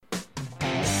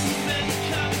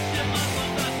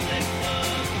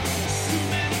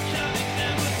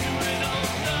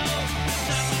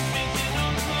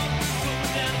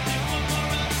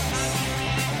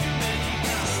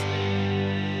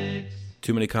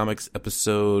Too Many Comics,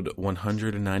 episode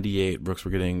 198. Brooks,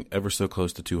 we're getting ever so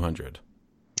close to 200.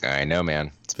 I know,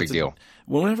 man. It's a big deal.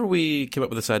 Whenever we came up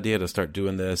with this idea to start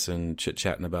doing this and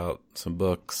chit-chatting about some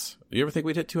books, you ever think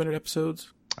we'd hit 200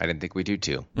 episodes? I didn't think we do,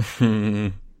 too.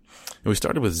 And we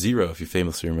started with 0, if you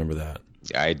famously remember that.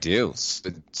 I do.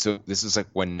 So this is like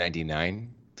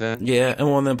 199 then? Yeah,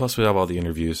 and then plus we have all the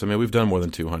interviews. I mean, we've done more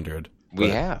than 200. We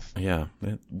have. Yeah,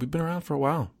 we've been around for a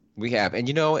while. We have. And,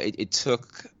 it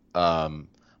took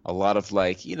a lot of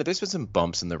there's been some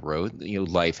bumps in the road.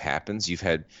 Life happens. You've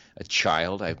had a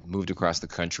child. I've moved across the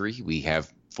country. We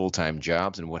have full-time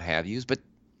jobs and what have yous. But,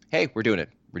 hey, we're doing it.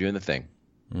 We're doing the thing.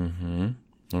 Mm-hmm.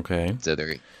 Okay. So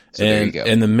there you go.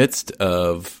 In the midst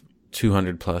of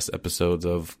 200-plus episodes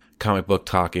of comic book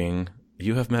talking,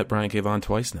 you have met Brian K. Vaughan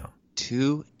twice now.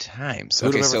 2 times. Who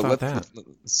would have ever thought that?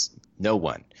 No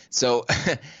one. So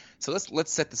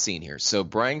let's set the scene here. So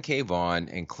Brian K. Vaughan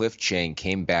and Cliff Chiang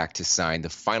came back to sign the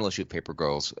final issue of Paper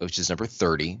Girls, which is number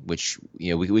 30, which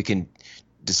we can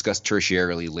discuss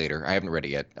tertiarily later. I haven't read it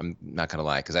yet. I'm not going to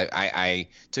lie, because I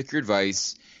took your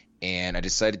advice and I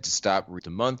decided to stop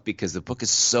reading the month because the book is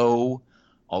so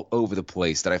all over the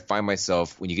place that I find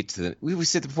myself when you get to the we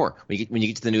said it before when you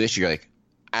get to the new issue, you're like,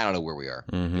 I don't know where we are.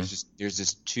 Mm-hmm. There's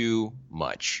just too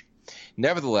much.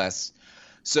 Nevertheless,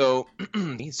 so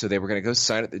they were going to go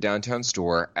sign at the downtown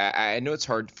store. I know it's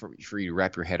hard for you to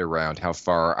wrap your head around how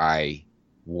far I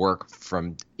work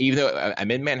from, even though I'm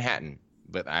in Manhattan,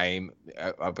 but I'm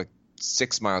like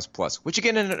 6 miles plus, which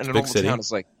again in a normal town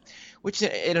is like, which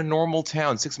in a normal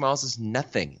town, 6 miles is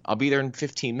nothing. I'll be there in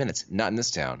 15 minutes, not in this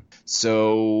town.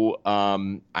 So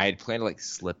I had planned to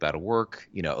slip out of work,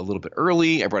 a little bit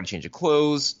early. I brought a change of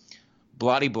clothes,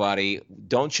 bloody.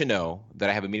 Don't you know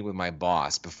that I have a meeting with my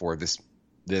boss before this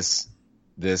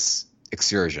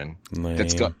excursion? Lame.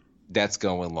 That's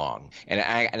going long, and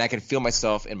I can feel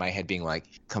myself in my head being like,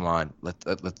 come on, let's.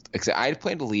 I had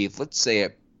planned to leave, let's say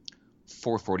at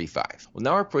 4:45. Well,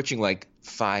 now we're approaching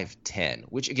 5:10,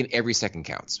 which again every second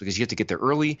counts because you have to get there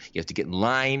early. You have to get in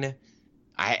line.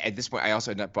 At this point, I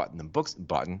also had not bought the books.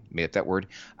 Made up that word.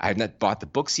 I had not bought the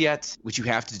books yet, which you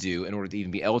have to do in order to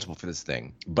even be eligible for this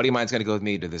thing. A buddy of mine's going to go with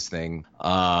me to this thing.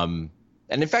 And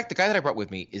in fact, the guy that I brought with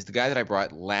me is the guy that I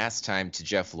brought last time to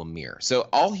Jeff Lemire. So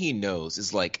all he knows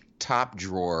is top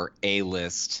drawer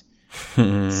A-list.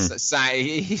 I'm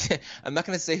not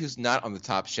going to say who's not on the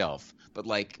top shelf, but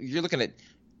you're looking at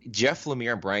Jeff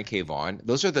Lemire and Brian K. Vaughan.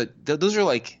 Those are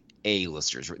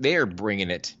A-listers. They are bringing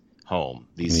it home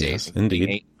these days.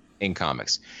 Indeed. In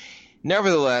comics.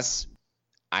 Nevertheless,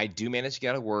 I do manage to get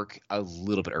out of work a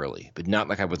little bit early, but not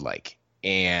like I would like.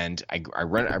 And I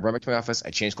run back to my office. I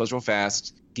change clothes real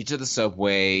fast. Get to the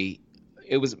subway.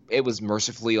 It was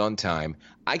mercifully on time.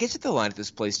 I get to the line at this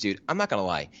place, dude. I'm not gonna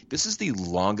lie. This is the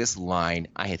longest line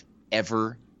I have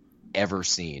ever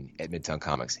seen at Midtown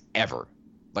Comics ever.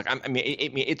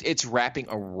 It's wrapping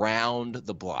around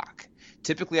the block.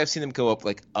 Typically, I've seen them go up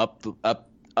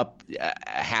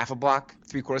half a block,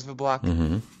 3/4 of a block.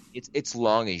 Mm-hmm. It's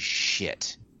long as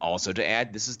shit. Also, to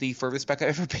add, this is the furthest back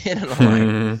I've ever been in a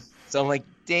line. So I'm like,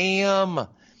 damn.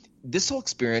 This whole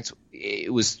experience,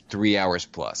 it was 3 hours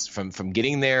plus from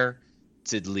getting there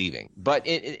to leaving. But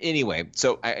anyway,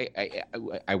 so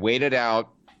I waited out.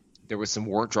 There was some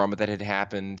work drama that had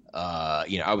happened.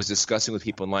 I was discussing with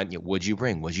people in line, what'd you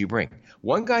bring?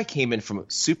 One guy came in from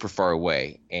super far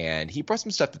away, and he brought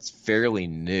some stuff that's fairly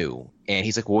new. And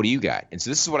he's like, what do you got? And so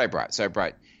this is what I brought. So I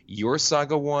brought your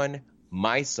Saga 1,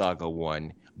 my Saga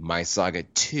 1, my Saga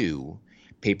 2,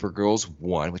 Paper Girls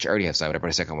 1, which I already have signed, but I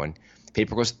brought a second one.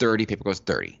 Paper Girls 30, Paper Girls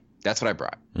 30. That's what I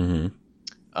brought.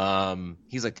 Mm-hmm.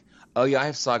 He's like, oh, yeah, I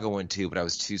have Saga 1 too, but I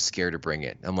was too scared to bring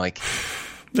it. I'm like,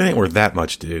 that ain't worth that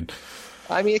much, dude.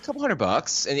 I mean, a couple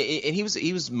 $100, and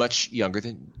he was much younger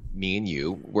than me and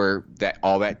you, where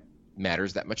all that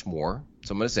matters that much more.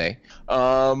 So I'm gonna say,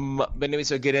 but anyway,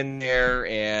 so I get in there,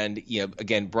 and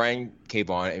again, Brian K.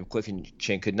 Vaughan and Cliff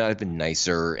Chiang could not have been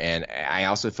nicer, and I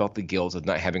also felt the guilt of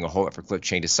not having a whole lot for Cliff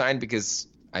Chiang to sign because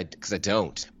I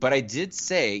don't. But I did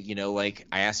say,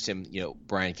 I asked him,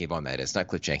 Brian K. Vaughan, that is, not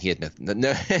Cliff Chiang. He had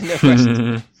no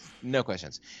questions. No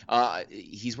questions.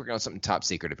 He's working on something top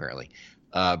secret, apparently.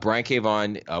 Brian K.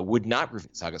 Vaughan would not reveal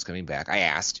Saga's coming back. I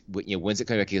asked, when's it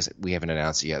coming back? He goes, we haven't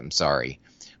announced it yet. I'm sorry.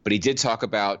 But he did talk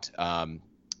about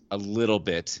a little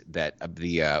bit that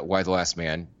the Why the Last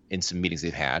Man in some meetings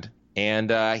they've had.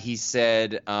 And he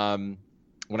said when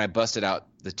I busted out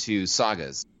the 2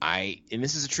 sagas, and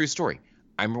this is a true story.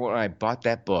 I remember when I bought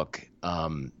that book,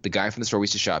 the guy from the store we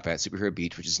used to shop at, Superhero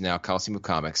Beach, which is now Coliseum of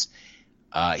Comics,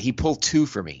 he pulled 2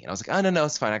 for me. And I was like, oh, no,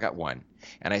 it's fine. I got 1.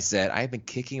 And I said, I've been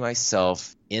kicking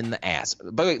myself in the ass.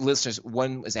 By the way, listeners,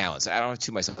 one is Alan. So I don't have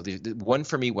two myself. One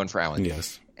for me, one for Alan.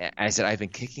 Yes. And I said, I've been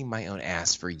kicking my own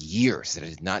ass for years that I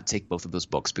did not take both of those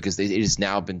books because it has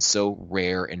now been so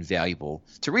rare and valuable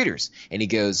to readers. And he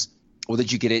goes, well,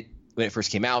 did you get it when it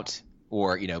first came out?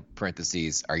 Or,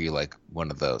 parentheses, are you like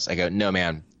one of those? I go, no,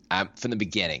 man, I'm from the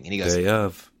beginning. And he goes, Day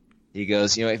of.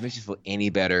 if it makes you feel any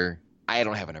better, I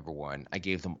don't have a number one. I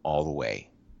gave them all away.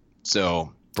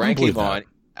 So Brian K. Vaughan,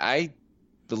 I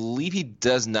believe he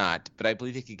does not, but I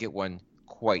believe he could get one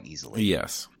quite easily.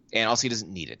 Yes. And also he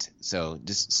doesn't need it. So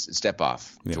just step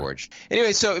off, George.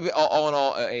 Anyway, so all in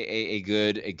all, a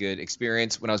good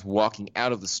experience. When I was walking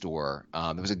out of the store,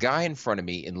 there was a guy in front of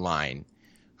me in line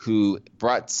who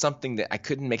brought something that I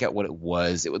couldn't make out what it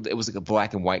was. It was like a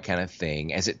black and white kind of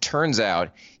thing. As it turns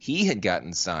out, he had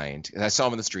gotten signed. I saw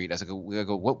him in the street. I was like,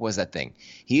 what was that thing?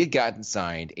 He had gotten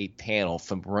signed a panel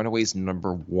from Runaways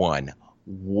 #1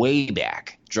 way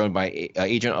back, drawn by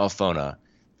Adrian Alfona.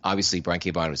 Obviously, Brian K.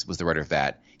 Vaughan was the writer of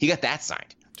that. He got that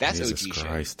signed. That's Jesus OG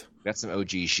Christ. shit. That's some OG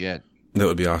shit. That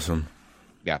would be awesome.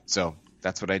 Yeah, so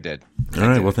that's what I did. All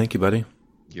right, well, thank you, buddy.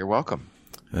 You're welcome.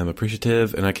 I'm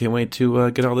appreciative, and I can't wait to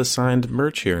get all this signed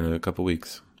merch here in a couple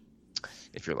weeks.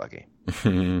 If you're lucky.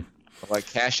 Like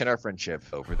cash in our friendship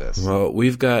over this. Well,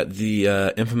 we've got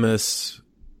the infamous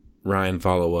Ryan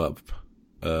follow-up,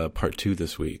 part 2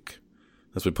 this week.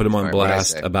 As we put him on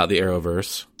blast about the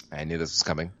Arrowverse. I knew this was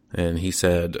coming. And he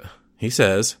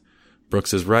says,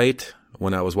 Brooks is right.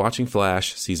 When I was watching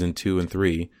Flash season 2 and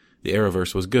 3, the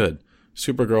Arrowverse was good.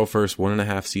 Supergirl first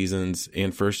 1.5 seasons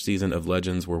and first season of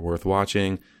Legends were worth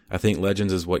watching. I think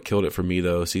Legends is what killed it for me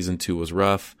though. Season 2 was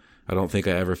rough. I don't think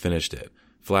I ever finished it.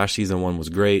 Flash season 1 was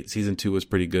great. Season 2 was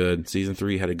pretty good. Season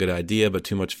 3 had a good idea, but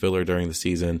too much filler during the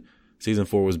season. Season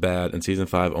 4 was bad, and season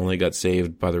 5 only got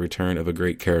saved by the return of a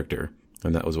great character.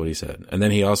 And that was what he said. And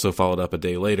then he also followed up a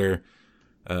day later.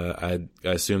 I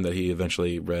assume that he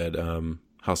eventually read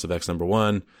House of X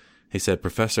 #1. He said,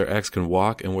 Professor X can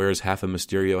walk and wears half a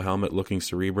Mysterio helmet looking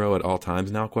Cerebro at all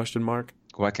times now, ?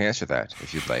 Well, I can answer that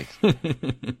if you'd like.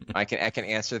 I can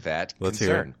answer that Let's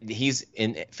concern. He's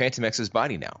in Phantom X's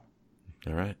body now.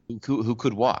 All right. Who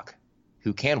could walk?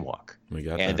 Who can walk? We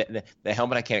got and that. The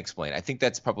helmet I can't explain. I think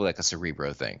that's probably like a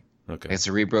Cerebro thing. Okay. A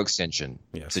Cerebro extension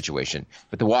situation.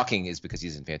 But the walking is because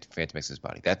he's in Phantom X's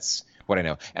body. That's what I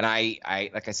know. And I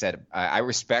like I said, I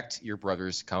respect your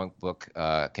brother's comic book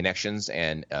connections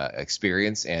and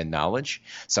experience and knowledge.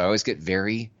 So I always get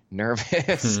very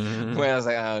nervous when I was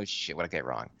like, oh shit, what did I get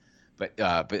wrong?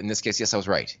 But in this case, yes, I was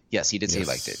right. Yes, he did say he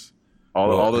liked it.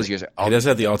 All those years. He does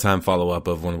have the all-time follow-up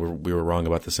of when we were wrong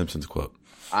about the Simpsons quote.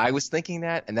 I was thinking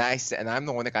that, and I'm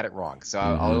the one that got it wrong. So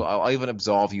I'll even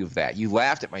absolve you of that. You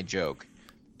laughed at my joke,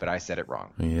 but I said it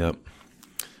wrong. Yep.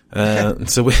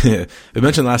 So we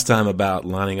mentioned last time about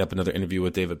lining up another interview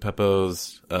with David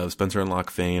Pepose of Spencer and Locke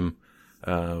fame.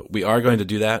 We are going to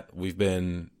do that. We've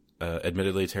been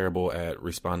admittedly terrible at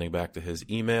responding back to his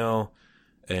email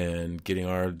and getting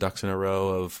our ducks in a row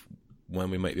of when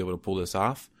we might be able to pull this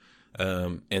off.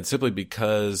 And simply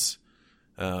because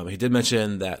he did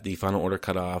mention that the final order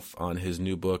cutoff on his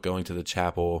new book, Going to the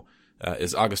Chapel,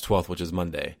 is August 12th, which is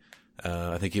Monday.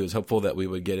 I think he was hopeful that we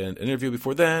would get an interview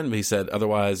before then, but he said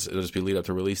otherwise it'll just be lead up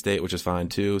to release date, which is fine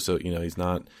too. So, he's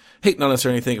not hating on us or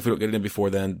anything if we don't get it in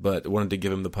before then, but wanted to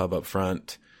give him the pub up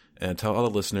front and tell all the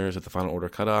listeners that the final order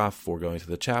cutoff for Going to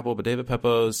the Chapel, but David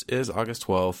Pepose is August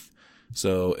 12th.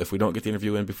 So if we don't get the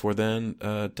interview in before then,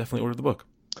 definitely order the book.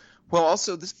 Well,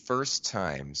 also this first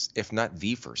time, if not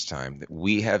the first time, that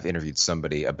we have interviewed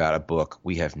somebody about a book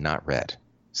we have not read.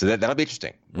 So that'll be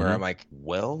interesting. Where I'm like,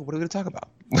 well, what are we going to talk about?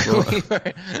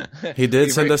 Well, he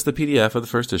did send us the PDF of the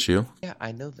first issue. Yeah,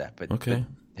 I know that. But okay,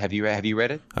 but have you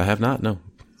read it? I have not. No,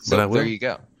 so but I will. There you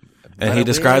go. And he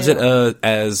describes it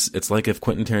as it's like if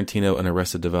Quentin Tarantino and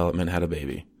Arrested Development had a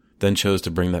baby, then chose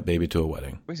to bring that baby to a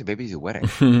wedding. Brings a baby to a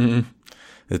wedding.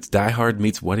 It's Die Hard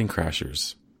meets Wedding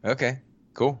Crashers. Okay,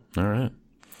 cool. All right.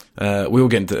 We will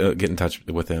get in touch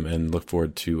with him and look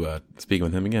forward to speaking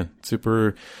with him again.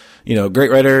 Super,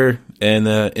 great writer and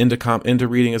into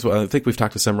reading as well. I think we've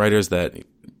talked to some writers that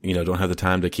don't have the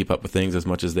time to keep up with things as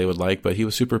much as they would like, but he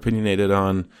was super opinionated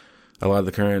on a lot of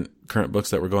the current books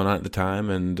that were going on at the time,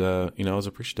 and I was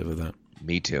appreciative of that.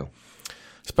 Me too.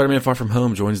 Spider-Man: Far From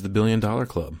Home joins the $1 billion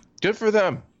club. Good for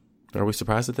them. Are we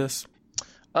surprised at this?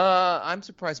 I'm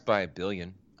surprised by $1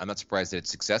 billion. I'm not surprised that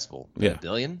it's successful. Yeah. $1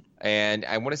 billion. And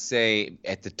I want to say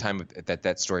at the time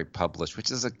that story published, which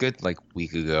is a good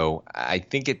week ago, I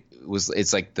think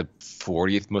it's like the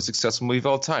 40th most successful movie of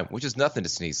all time, which is nothing to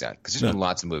sneeze at because there's been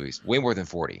lots of movies, way more than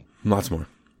 40. Lots more.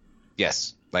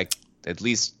 Yes, at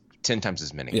least 10 times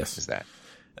as many Yes. as that.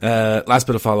 Last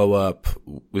bit of follow up.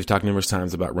 We've talked numerous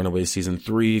times about Runaways season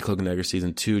 3, Cloak and Dagger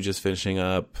season 2 just finishing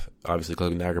up. Obviously,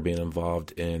 Cloak and Dagger being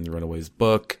involved in the Runaways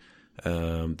book.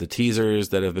 The teasers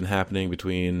that have been happening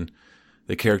between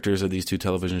the characters of these two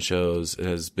television shows. It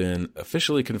has been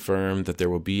officially confirmed that there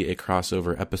will be a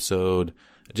crossover episode,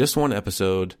 just one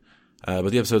episode. But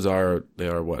the episodes are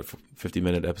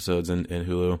 50-minute episodes in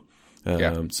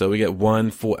Hulu. So we get one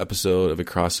full episode of a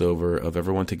crossover of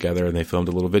everyone together, and they filmed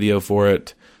a little video for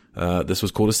it. This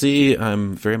was cool to see.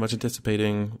 I'm very much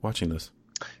anticipating watching this.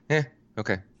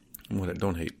 Okay.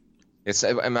 Don't hate.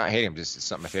 I'm not hating. It's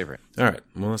not my favorite. All right.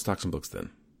 Well, let's talk some books then.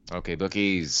 Okay,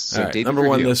 bookies. So all right, number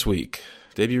one this week.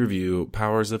 Debut review,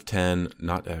 Powers of 10,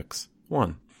 Not X,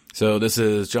 1. So this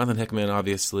is Jonathan Hickman,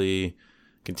 obviously,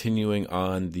 continuing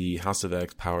on the House of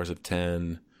X, Powers of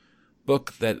 10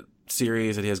 book, that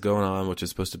series that he has going on, which is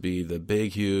supposed to be the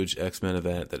big, huge X-Men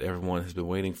event that everyone has been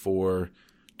waiting for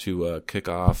to kick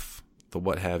off the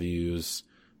what have yous.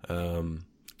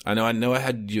 I know I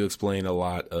had you explain a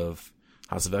lot of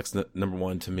House of X number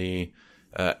 1 to me,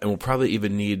 and we'll probably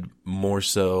even need more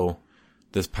so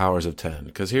this Powers of 10,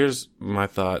 because here's my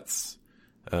thoughts.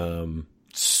 I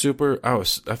feel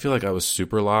like I was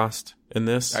super lost in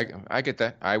this. I get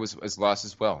that. I was as lost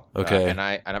as well. Okay.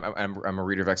 I'm a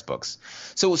reader of X books.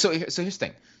 So here's the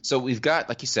thing. So we've got,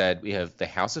 like you said, we have the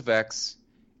House of X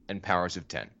and Powers of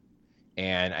 10.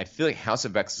 And I feel like House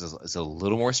of X is a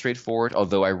little more straightforward,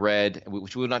 although I read,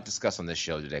 which we will not discuss on this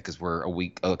show today because we're a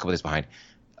couple days behind,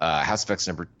 House of X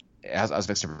number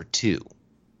 2,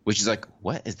 which is like,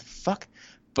 what is the fuck?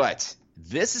 But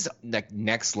this is like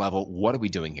next level. What are we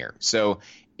doing here? So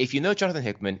if you know Jonathan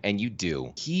Hickman, and you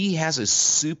do, he has a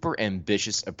super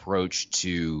ambitious approach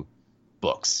to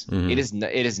books. Mm-hmm.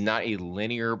 It is not a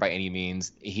linear by any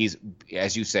means. He's,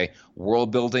 as you say,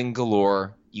 world building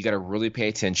galore. You got to really pay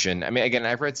attention. I mean, again,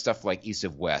 I've read stuff like East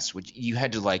of West, which you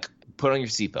had to like put on your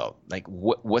seatbelt. Like,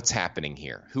 what's happening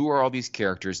here? Who are all these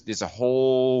characters? There's a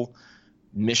whole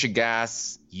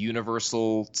Michigas,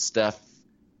 universal stuff,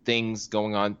 things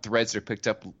going on, threads that are picked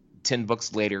up 10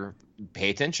 books later. Pay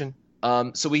attention.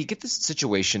 So we get this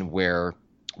situation where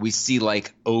we see,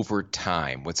 like, over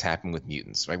time what's happening with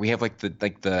mutants, right? We have like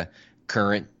the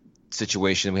current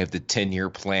situation. We have the 10-year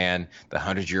plan, the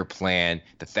 100-year plan,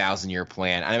 the 1,000-year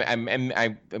plan.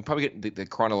 I'm probably getting the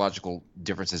chronological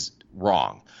differences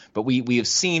wrong, but we have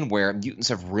seen where mutants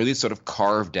have really sort of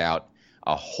carved out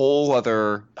a whole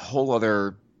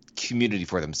other community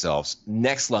for themselves,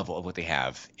 next level of what they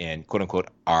have in quote unquote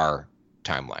our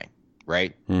timeline,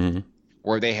 right? Mm-hmm.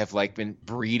 Where they have like been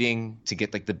breeding to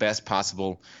get like the best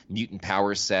possible mutant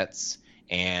power sets.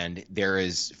 And there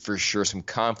is for sure some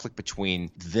conflict between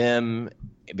them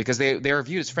because they are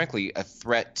viewed as, frankly, a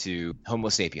threat to Homo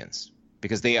sapiens,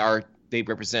 because they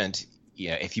represent,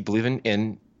 if you believe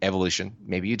in evolution,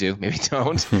 maybe you do, maybe you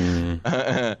don't.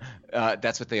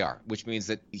 That's what they are, which means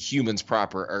that humans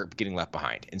proper are getting left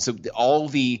behind. And so all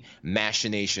the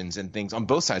machinations and things on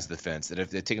both sides of the fence that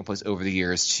have taken place over the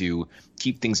years to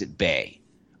keep things at bay,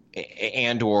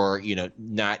 and or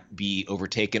not be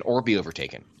overtaken or be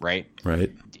overtaken, right?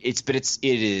 It's a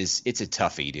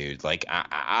toughie, dude. Like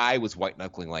I was white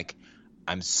knuckling, like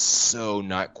I'm so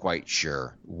not quite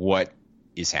sure what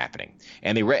is happening.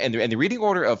 And the reading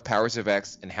order of Powers of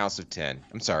X and House of 10,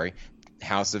 I'm sorry,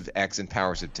 House of X and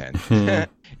Powers of 10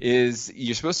 is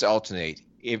you're supposed to alternate.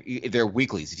 If they're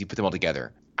weeklies, if you put them all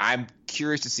together. I'm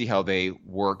curious to see how they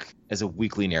work as a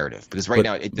weekly narrative, because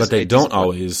now they don't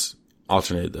always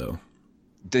alternate, though.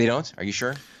 They don't? Are you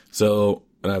sure? So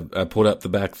I pulled up the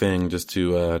back thing just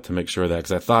to make sure of that,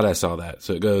 because I thought I saw that.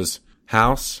 So it goes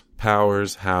House,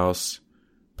 Powers, House,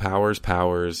 Powers,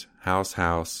 Powers, House,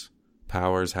 House,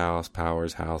 Powers, House,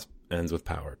 Powers, House, ends with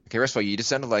Power. Okay, first of all, you just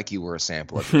sounded like you were a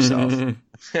sample of yourself.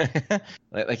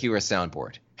 like you were a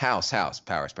soundboard. House, House,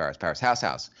 Powers, Powers, Powers, House,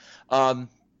 House.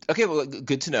 Okay, well,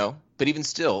 good to know. But even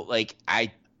still, like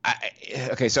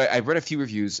so I read a few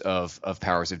reviews of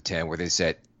Powers of 10 where they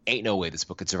said, ain't no way this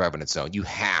book could survive on its own. You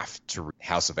have to read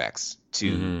House of X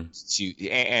to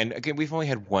and again, we've only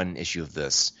had one issue of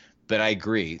this, but I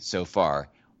agree so far.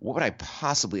 What would I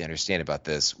possibly understand about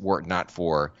this were it not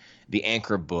for the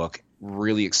anchor book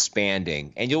really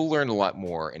expanding? And you'll learn a lot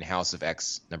more in House of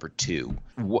X number 2.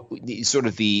 Sort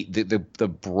of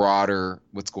the broader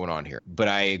what's going on here. But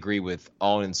I agree with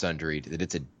All and Sundry that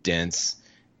it's a dense,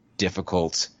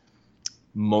 difficult,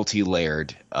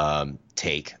 multi-layered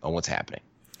take on what's happening.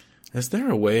 Is there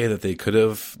a way that they could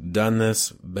have done this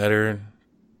better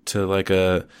to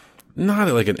not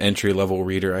like an entry level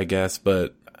reader, I guess,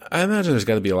 but I imagine there's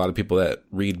got to be a lot of people that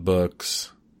read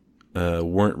books,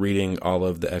 weren't reading all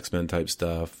of the X-Men type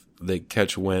stuff, they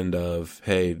catch wind of,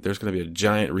 hey, there's going to be a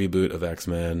giant reboot of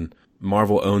X-Men.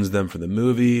 Marvel owns them for the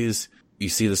movies. You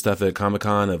see the stuff at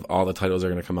Comic-Con of all the titles are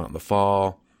going to come out in the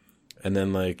fall. And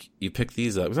then, like, you pick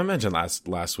these up. Because I mentioned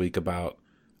last week about,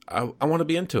 I want to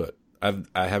be into it.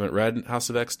 I haven't read House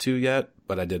of X 2 yet,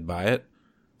 but I did buy it.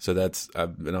 So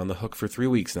I've been on the hook for 3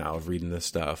 weeks now of reading this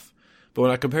stuff. But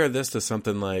when I compare this to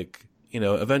something like,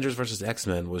 Avengers versus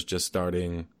X-Men was just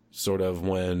starting sort of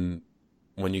when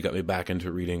you got me back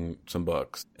into reading some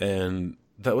books. And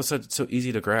that was so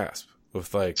easy to grasp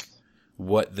with, like,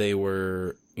 what they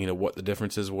were, what the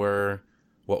differences were,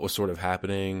 what was sort of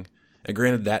happening. And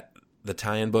granted that the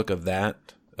tie-in book of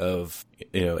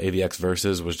AVX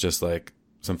Versus was just like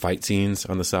some fight scenes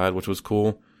on the side, which was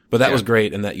cool. But that was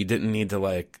great in that you didn't need to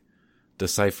like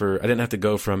decipher. I didn't have to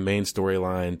go from main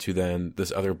storyline to then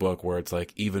this other book where it's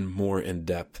like even more in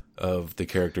depth of the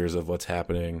characters of what's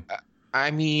happening. I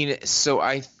mean, so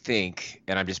I think,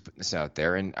 and I'm just putting this out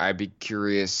there, and I'd be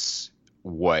curious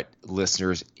what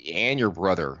listeners and your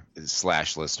brother /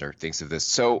 listener thinks of this.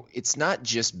 So it's not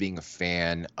just being a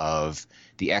fan of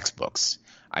the X books.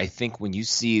 I think when you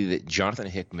see that Jonathan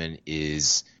Hickman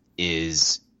is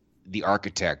the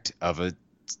architect of a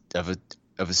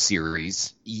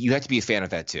series, you have to be a fan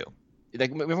of that too. Like,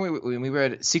 remember when we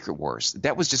read Secret Wars?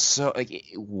 That was just so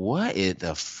like, what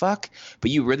the fuck?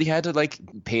 But you really had to like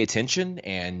pay attention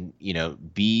and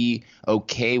be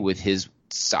okay with his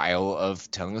style of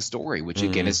telling a story, which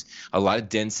again is a lot of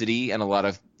density and a lot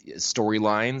of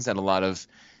storylines and a lot of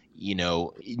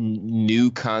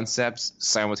new concepts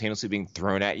simultaneously being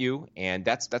thrown at you, and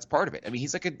that's part of it. I mean,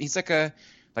 he's like a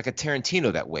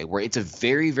Tarantino that way, where it's a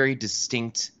very, very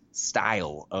distinct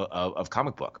style of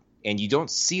comic book, and you don't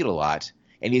see it a lot,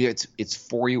 and either it's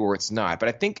for you or it's not. But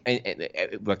I think,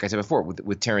 like I said before,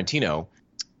 with Tarantino,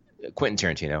 Quentin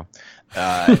Tarantino,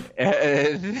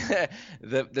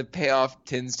 the payoff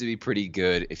tends to be pretty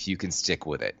good if you can stick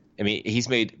with it. I mean, he's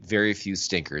made very few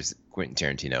stinkers, Quentin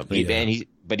Tarantino,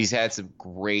 but he's had some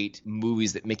great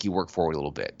movies that make you work forward a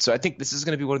little bit. So I think this is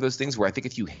going to be one of those things where I think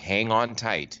if you hang on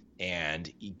tight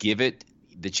and give it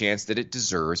the chance that it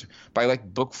deserves, by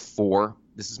like book 4,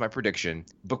 this is my prediction,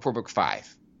 book 4, book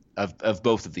 5 of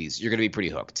both of these, you're going to be pretty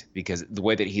hooked, because the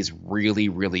way that he's really,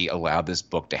 really allowed this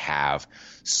book to have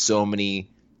so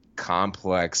many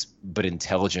complex but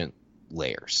intelligent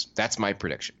layers. That's my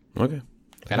prediction. Okay.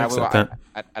 And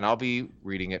I'll be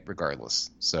reading it regardless.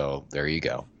 So there you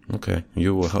go. Okay,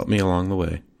 you will help me along the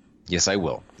way. Yes, I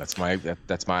will. That's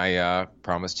my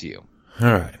promise to you.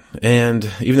 All right. And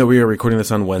even though we are recording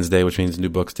this on Wednesday, which means new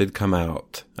books did come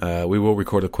out, we will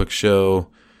record a quick show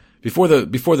before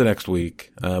the next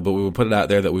week. But we will put it out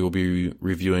there that we will be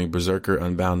reviewing Berserker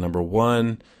Unbound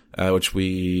 #1, which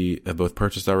we have both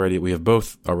purchased already. We have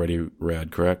both already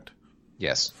read, correct?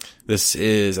 Yes. This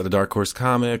is out of Dark Horse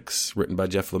Comics, written by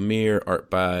Jeff Lemire, art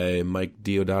by Mike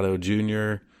Deodato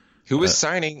Jr. Who is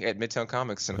signing at Midtown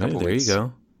Comics in a couple weeks. There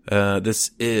you go. This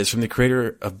is from the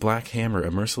creator of Black Hammer. A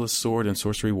merciless sword and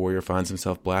sorcery warrior finds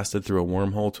himself blasted through a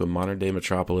wormhole to a modern-day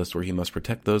metropolis where he must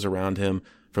protect those around him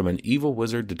from an evil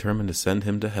wizard determined to send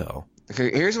him to hell.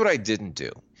 Okay, here's what I didn't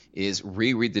do, is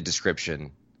reread the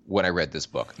description when I read this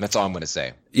book. That's all I'm going to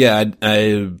say. Yeah,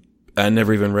 I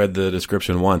never even read the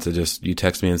description once. You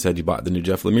texted me and said you bought the new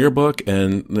Jeff Lemire book,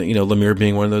 and, Lemire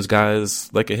being one of those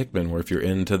guys like a Hickman, where if you're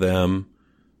into them,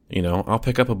 I'll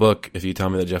pick up a book if you tell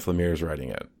me that Jeff Lemire is writing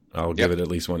it. I'll give it at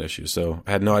least one issue. So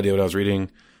I had no idea what I was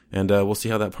reading, and we'll see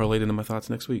how that parlayed into my thoughts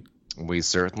next week. We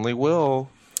certainly will.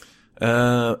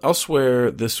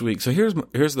 Elsewhere this week. So here's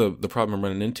the problem I'm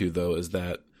running into, though, is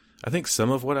that I think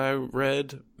some of what I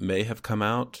read may have come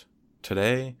out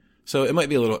today. So it might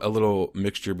be a little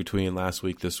mixture between last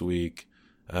week, this week.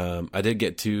 I did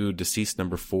get to DCeased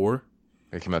 #4.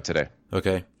 It came out today.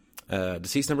 Okay.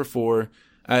 DCeased #4.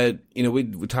 I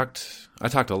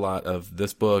talked a lot of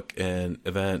this book and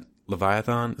Event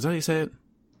Leviathan. Is that how you say it?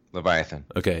 Leviathan.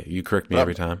 Okay. You correct me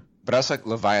every time. But I also like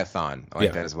Leviathan. I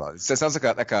like that as well. It sounds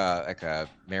like a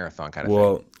marathon kind of thing.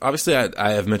 Well, obviously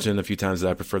I have mentioned a few times that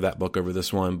I prefer that book over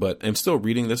this one, but I'm still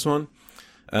reading this one.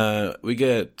 We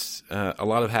get a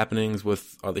lot of happenings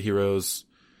with all the heroes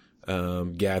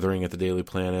gathering at the Daily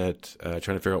Planet, trying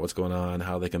to figure out what's going on,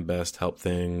 how they can best help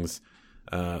things.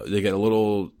 They get a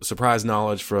little surprise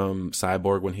knowledge from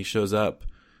Cyborg when he shows up.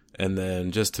 And then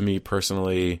just to me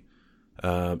personally,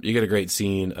 you get a great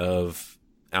scene of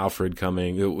Alfred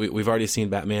coming. We've already seen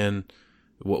Batman,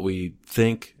 what we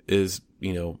think is,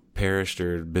 perished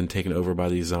or been taken over by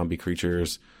these zombie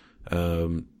creatures.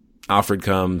 Alfred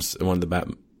comes in one of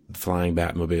the flying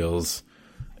Batmobiles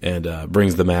and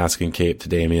brings the mask and cape to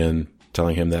Damian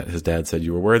telling him that his dad said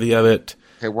you were worthy of it.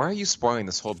 Okay, why are you spoiling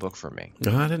this whole book for me?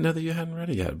 No, I didn't know that you hadn't read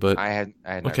it yet, but I had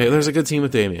okay, there's a good scene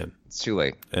with Damien. It's too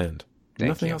late. And Thank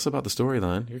nothing you. else about the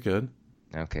storyline. You're good.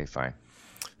 Okay, fine.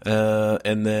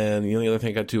 And then the only other thing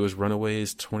I got to was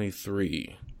Runaways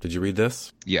 23. Did you read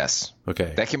this? Yes.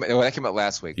 Okay. That came out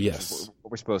last week. Yes.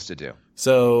 What we're supposed to do.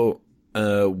 So,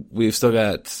 we've still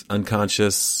got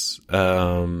Unconscious,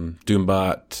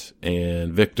 Doombot,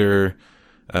 and Victor.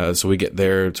 So we get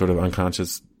their sort of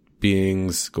unconscious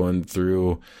beings going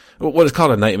through what is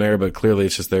called a nightmare, but clearly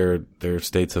it's just their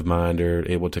states of mind are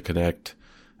able to connect,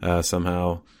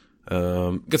 somehow.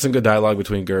 Get some good dialogue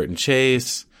between Gert and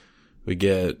Chase. We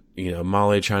get,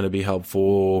 Molly trying to be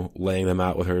helpful, laying them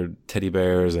out with her teddy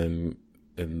bears and,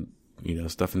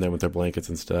 stuffing them with their blankets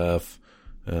and stuff.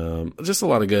 Just a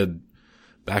lot of good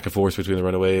back and forth between the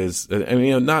Runaways. I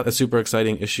mean, not a super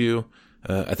exciting issue.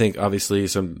 I think obviously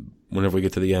whenever we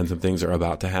get to the end, some things are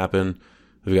about to happen.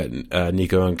 We've got,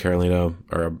 Nico and Carolina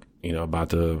are, about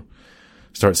to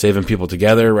start saving people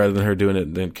together rather than her doing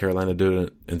it, than Carolina doing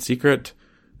it in secret.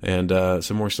 And,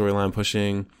 some more storyline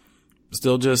pushing.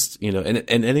 Still just, in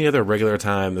any other regular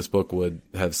time, this book would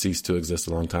have ceased to exist a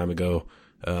long time ago.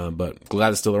 But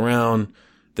glad it's still around.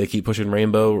 They keep pushing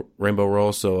Rainbow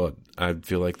Roll, so I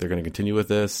feel like they're going to continue with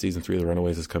this. Season 3 of The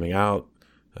Runaways is coming out.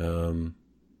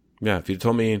 If you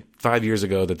told me 5 years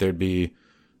ago that there'd be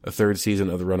a third season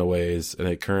of The Runaways and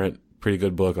a current pretty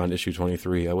good book on issue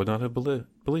 23, I would not have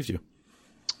believed you.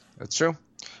 That's true.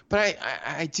 But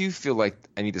I do feel like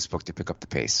I need this book to pick up the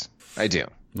pace. I do.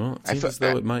 Well, it seems as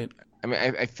though it might. I mean,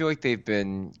 I feel like they've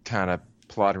been kind of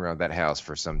plodding around that house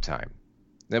for some time.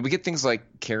 Then we get things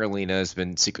like Carolina has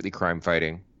been secretly crime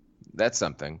fighting. That's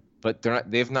something. But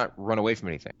they've not run away from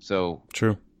anything. So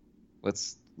true.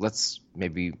 Let's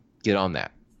maybe get on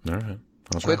that. All right.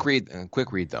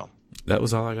 Quick read though. That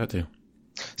was all I got to.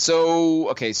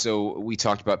 So we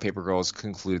talked about Paper Girls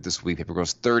concluded this week. Paper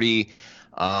Girls 30.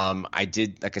 I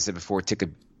did, like I said before, take a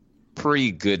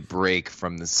pretty good break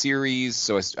from the series.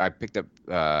 So I picked up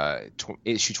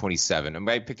issue 27. And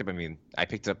I picked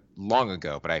it up long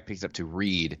ago, but I picked it up to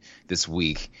read this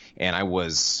week, and I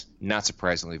was not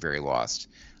surprisingly very lost.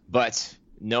 But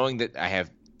knowing that I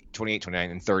have 28,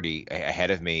 29, and 30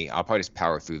 ahead of me, I'll probably just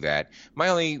power through that. My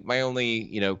only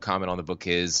comment on the book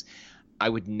is I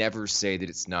would never say that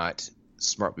it's not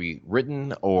smartly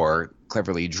written or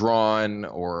cleverly drawn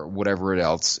or whatever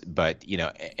else, but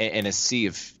in a sea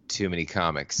of too many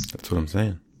comics. That's what I'm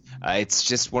saying. It's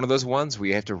just one of those ones where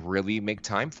you have to really make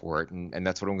time for it, and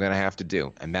that's what I'm going to have to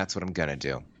do, and that's what I'm going to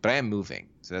do. But I am moving,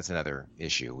 so that's another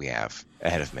issue we have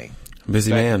ahead of me.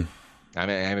 Busy man. I'm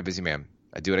a busy man.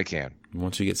 I do what I can.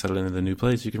 Once you get settled into the new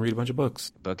place, you can read a bunch of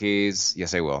books. Bookies,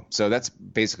 yes, I will. So that's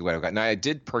basically what I've got. Now, I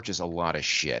did purchase a lot of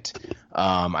shit.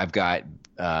 I've got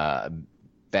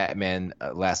Batman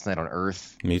Last Night on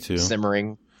Earth. Me too.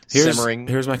 Simmering.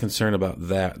 Here's my concern about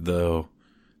that, though,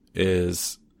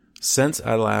 is since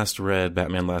I last read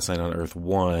Batman Last Night on Earth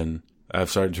 1, I've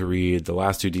started to read the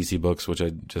last 2 DC books, which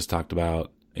I just talked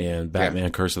about, and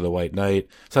Batman Curse of the White Knight.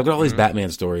 So I've got all these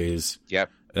Batman stories.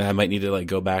 Yep. And I might need to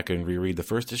go back and reread the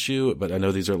first issue, but I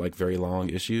know these are very long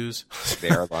issues. They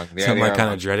are long. So I'm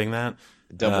kind of dreading that.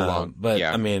 Double long. But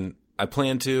yeah. I mean, I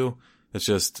plan to. It's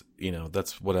just,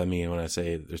 that's what I mean when I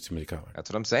say there's too many comics. That's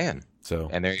what I'm saying. So,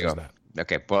 and there you go. That.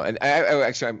 Okay. Well, and I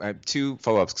have 2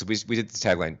 follow-ups because we did the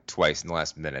tagline twice in the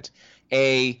last minute.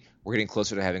 We're getting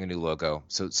closer to having a new logo,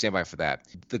 so stand by for that.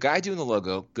 The guy doing the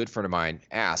logo, good friend of mine,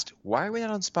 asked, "Why are we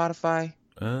not on Spotify?"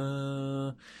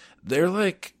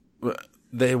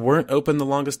 They weren't open the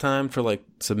longest time for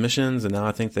submissions, and now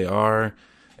I think they are.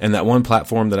 And that one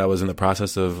platform that I was in the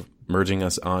process of merging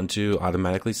us onto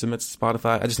automatically submits to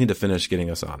Spotify. I just need to finish getting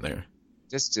us on there.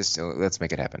 Just let's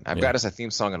make it happen. I've got us a theme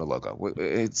song and a logo.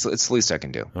 It's the least I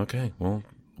can do. Okay. Well,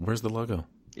 where's the logo?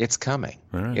 It's coming.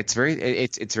 All right. It's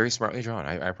very smartly drawn.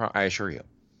 I assure you.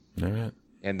 All right.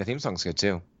 And the theme song's good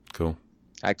too. Cool.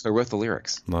 I actually wrote the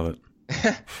lyrics. Love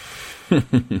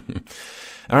it.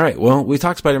 All right. Well, we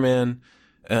talked Spider-Man.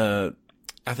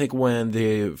 I think when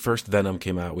the first Venom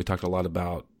came out, we talked a lot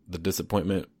about the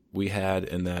disappointment we had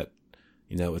in that,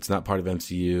 it's not part of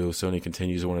MCU. Sony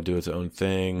continues to want to do its own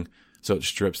thing. So it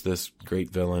strips this great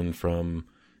villain from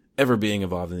ever being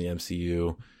involved in the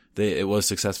MCU. It was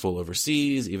successful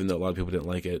overseas, even though a lot of people didn't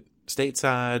like it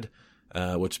stateside,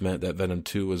 which meant that Venom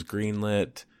 2 was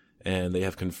greenlit. And they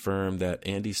have confirmed that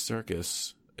Andy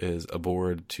Serkis is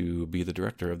aboard to be the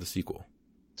director of the sequel.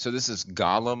 So this is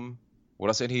Gollum. What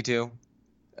else did he do?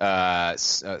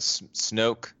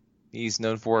 Snoke, he's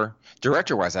known for.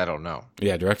 Director-wise, I don't know.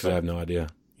 Yeah, director, I have no idea.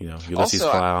 Ulysses Also,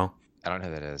 Plow. I don't know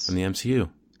who that is. In the MCU.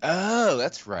 Oh,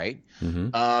 that's right.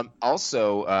 Mm-hmm.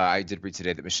 Also, I did read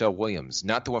today that Michelle Williams,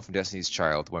 not the one from Destiny's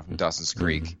Child, the one from Dawson's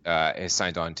Creek, has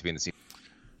signed on to be in the season.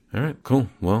 All right, cool.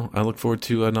 Well, I look forward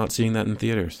to not seeing that in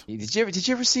theaters. Did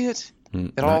you ever see it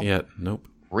at Not all? yet. Nope.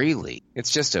 Really?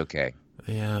 It's just okay.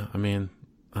 Yeah, I mean,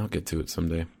 I'll get to it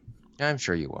someday. I'm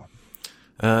sure you will.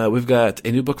 We've got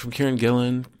a new book from Kieran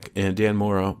Gillen and Dan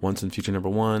Mora, Once and Future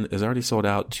 #1, is already sold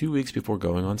out 2 weeks before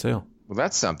going on sale. Well,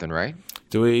 that's something, right?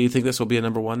 Do we think this will be a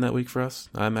 #1 that week for us?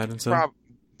 I imagine so.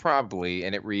 Probably.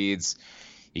 And it reads,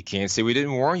 "You can't say we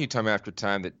didn't warn you time after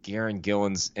time that Kieran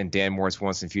Gillen's and Dan Moore's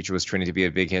Once and Future was trending to be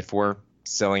a big hit for.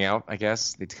 Selling out, I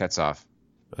guess. It cuts off."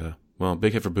 Well,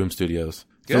 big hit for Boom Studios.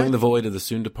 Good. Filling the void of the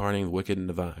soon-departing Wicked and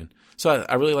Divine. So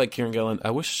I really like Kieran Gillen.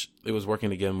 I wish it was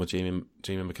working again with Jamie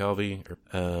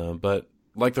McKelvey. But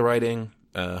like the writing,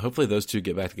 hopefully those two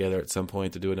get back together at some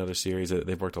point to do another series.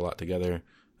 They've worked a lot together.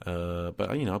 But,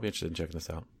 I'll be interested in checking this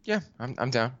out. Yeah, I'm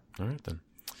down. All right, then.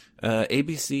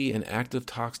 ABC in active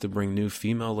talks to bring new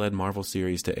female-led Marvel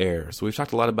series to air. So we've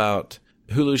talked a lot about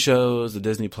Hulu shows, the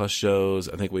Disney Plus shows.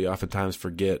 I think we oftentimes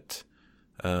forget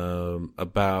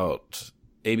about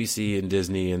ABC and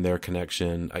Disney and their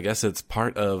connection. I guess it's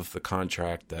part of the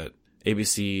contract that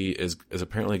ABC is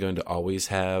apparently going to always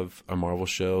have a Marvel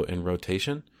show in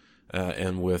rotation.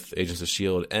 And with Agents of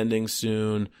S.H.I.E.L.D. ending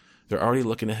soon, they're already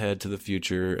looking ahead to the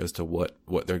future as to what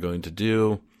they're going to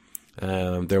do.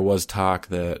 There was talk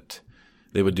that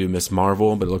they would do Miss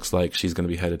Marvel, but it looks like she's going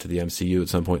to be headed to the MCU at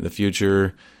some point in the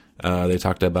future. They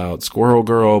talked about Squirrel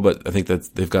Girl, but I think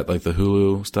that they've got like the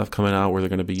Hulu stuff coming out where they're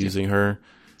going to be using her.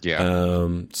 Yeah.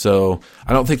 So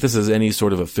I don't think this is any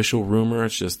sort of official rumor.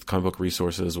 It's just Comic Book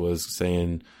Resources was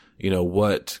saying,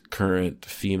 what current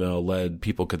female-led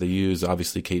people could they use?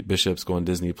 Obviously, Kate Bishop's going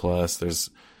Disney Plus. There's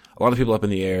a lot of people up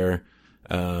in the air.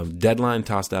 Deadline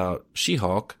tossed out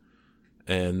She-Hulk,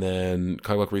 and then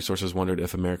Comic Book Resources wondered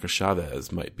if America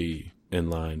Chavez might be in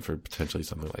line for potentially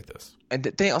something like this. And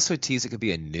they also tease it could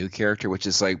be a new character, which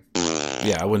is like...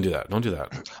 Yeah, I wouldn't do that. Don't do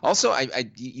that. Also,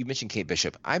 you mentioned Kate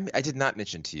Bishop. I did not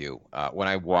mention to you when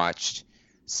I watched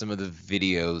some of the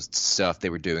videos stuff they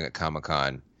were doing at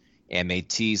Comic-Con, and they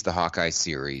teased the Hawkeye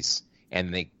series,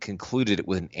 and they concluded it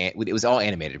with it was all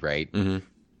animated, right? Mm-hmm.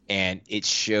 And it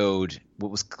showed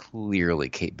what was clearly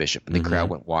Kate Bishop, and the crowd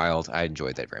went wild. I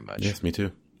enjoyed that very much. Yes, me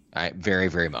too. Very,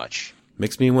 very much.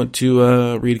 Makes me want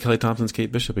to read Kelly Thompson's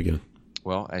Kate Bishop again.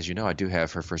 Well, as you know, I do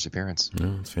have her first appearance.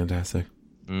 No, it's fantastic.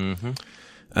 Mm-hmm.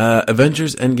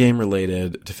 Avengers Endgame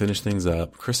related, to finish things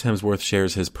up, Chris Hemsworth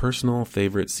shares his personal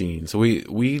favorite scene. So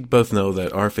we both know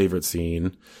that our favorite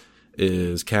scene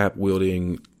is Cap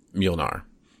wielding Mjolnir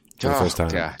for the first time.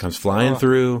 God. Comes flying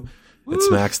through, it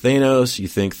smacks Thanos, you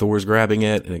think Thor's grabbing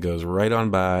it, and it goes right on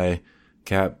by.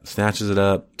 Cap snatches it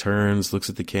up, turns, looks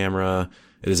at the camera.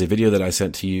 It is a video that I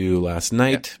sent to you last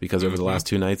night because over the last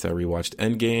 2 nights I rewatched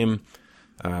Endgame.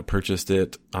 Purchased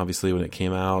it, obviously, when it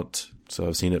came out. So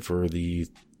I've seen it for the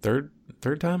third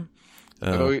time.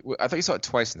 I thought you saw it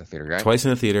twice in the theater, right? Twice in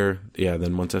the theater, yeah.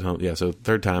 Then once at home, yeah. So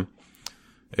third time.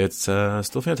 It's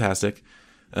still fantastic.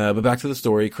 But back to the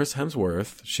story. Chris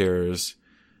Hemsworth shares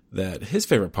that his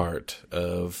favorite part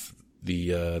of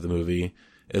the movie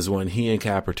is when he and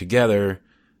Cap are together.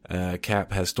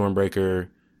 Cap has Stormbreaker.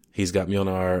 He's got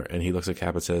Mjolnir, and he looks at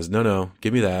Cap and says, "No,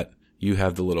 give me that. You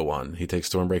have the little one." He takes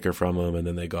Stormbreaker from him, and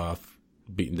then they go off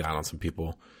beating down on some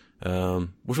people.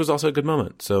 Which was also a good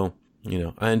moment. So,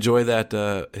 I enjoy that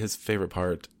his favorite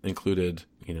part included,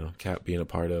 Cap being a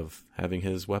part of having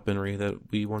his weaponry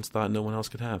that we once thought no one else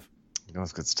could have. That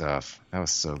was good stuff. That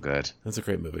was so good. That's a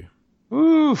great movie.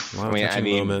 Oof. A lot of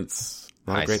touching moments,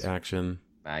 a lot of great action.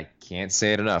 I can't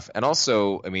say it enough. And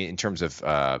also, in terms of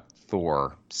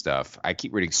Thor stuff, I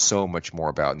keep reading so much more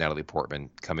about Natalie Portman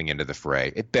coming into the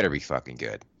fray. It better be fucking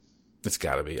good. It's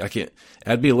got to be.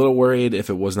 I'd be a little worried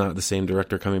if it was not the same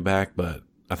director coming back, but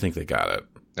I think they got it.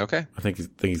 Okay. I think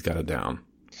he's got it down.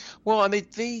 Well,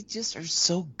 they just are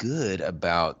so good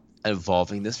about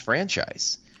evolving this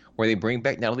franchise, where they bring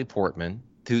back Natalie Portman,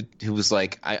 who was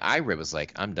like, I read was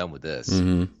like, I'm done with this.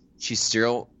 Mm-hmm. She's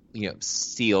still,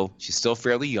 she's still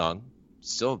fairly young,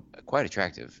 still quite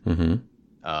attractive.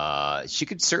 Mm-hmm. She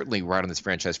could certainly ride on this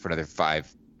franchise for another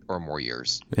 5 or more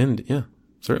years. And yeah,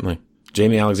 certainly.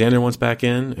 Jamie Alexander wants back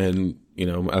in, and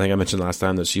I think I mentioned last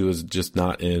time that she was just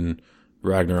not in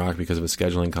Ragnarok because of a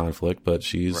scheduling conflict, but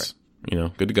she's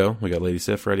good to go. We got Lady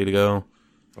Sif ready to go.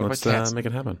 Let's make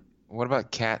it happen. What about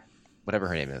Kat, whatever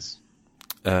her name is?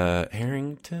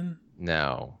 Harrington?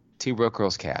 No. Two Broke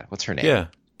Girl's cat. What's her name? Yeah,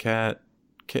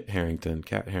 Kit Harrington.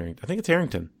 Cat Harrington. I think it's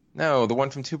Harrington. No, the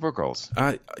one from Two Broke Girls.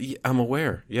 I'm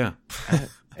aware. Yeah.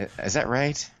 Is that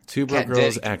right? Two Broke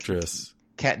Girls actress.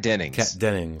 Kat Dennings. Kat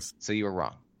Dennings. So you were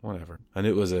wrong. Whatever. I knew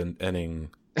it was an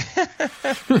Enning.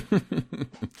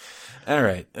 All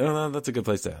right. Well, that's a good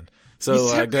place to end. So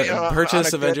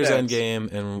purchase Avengers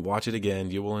Endgame and watch it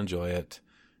again. You will enjoy it.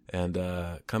 And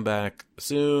come back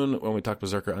soon when we talk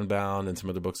Berserker Unbound and some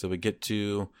other books that we get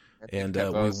to. And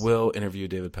we will interview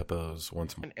David Pepose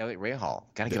once more. And Elliot Rahal.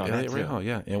 Got to get on that too. Elliot Rahal,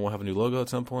 yeah. And we'll have a new logo at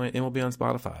some point, and we'll be on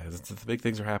Spotify. The big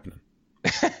things are happening.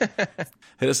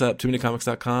 Hit us up,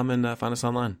 toomanycomics.com, and find us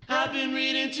online. I've been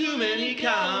reading too many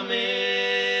comics.